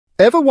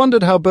Ever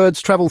wondered how birds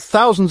travel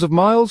thousands of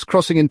miles,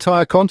 crossing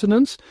entire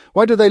continents?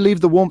 Why do they leave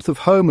the warmth of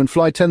home and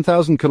fly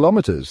 10,000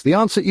 kilometers? The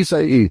answer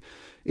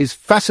is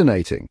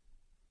fascinating.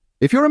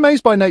 If you're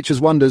amazed by nature's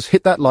wonders,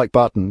 hit that like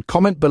button,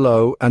 comment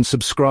below, and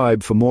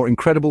subscribe for more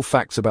incredible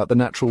facts about the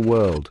natural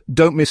world.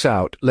 Don't miss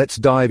out. Let's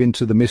dive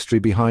into the mystery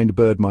behind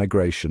bird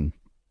migration.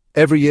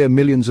 Every year,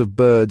 millions of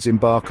birds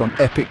embark on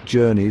epic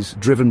journeys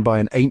driven by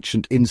an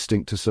ancient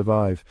instinct to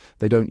survive.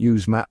 They don't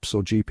use maps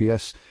or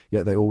GPS,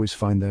 yet they always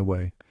find their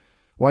way.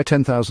 Why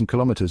 10,000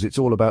 kilometers? It's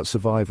all about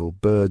survival.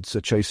 Birds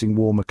are chasing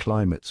warmer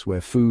climates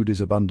where food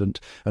is abundant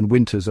and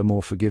winters are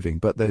more forgiving.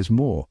 But there's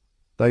more.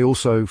 They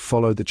also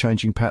follow the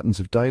changing patterns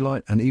of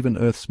daylight and even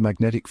Earth's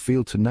magnetic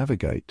field to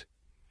navigate.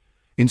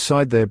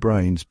 Inside their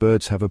brains,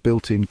 birds have a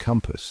built-in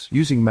compass.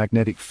 Using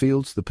magnetic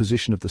fields, the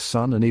position of the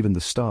sun and even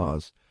the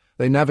stars,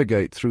 they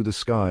navigate through the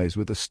skies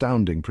with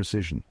astounding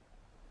precision.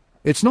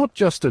 It's not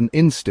just an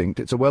instinct,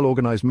 it's a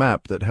well-organized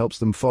map that helps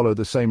them follow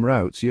the same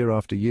routes year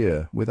after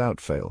year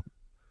without fail.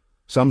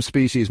 Some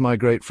species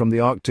migrate from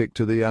the Arctic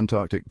to the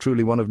Antarctic,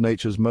 truly one of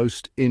nature's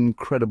most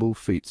incredible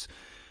feats.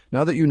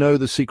 Now that you know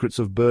the secrets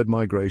of bird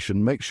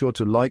migration, make sure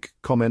to like,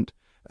 comment,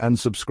 and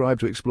subscribe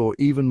to explore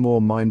even more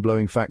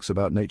mind-blowing facts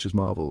about nature's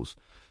marvels.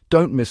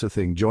 Don't miss a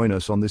thing. Join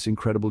us on this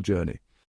incredible journey.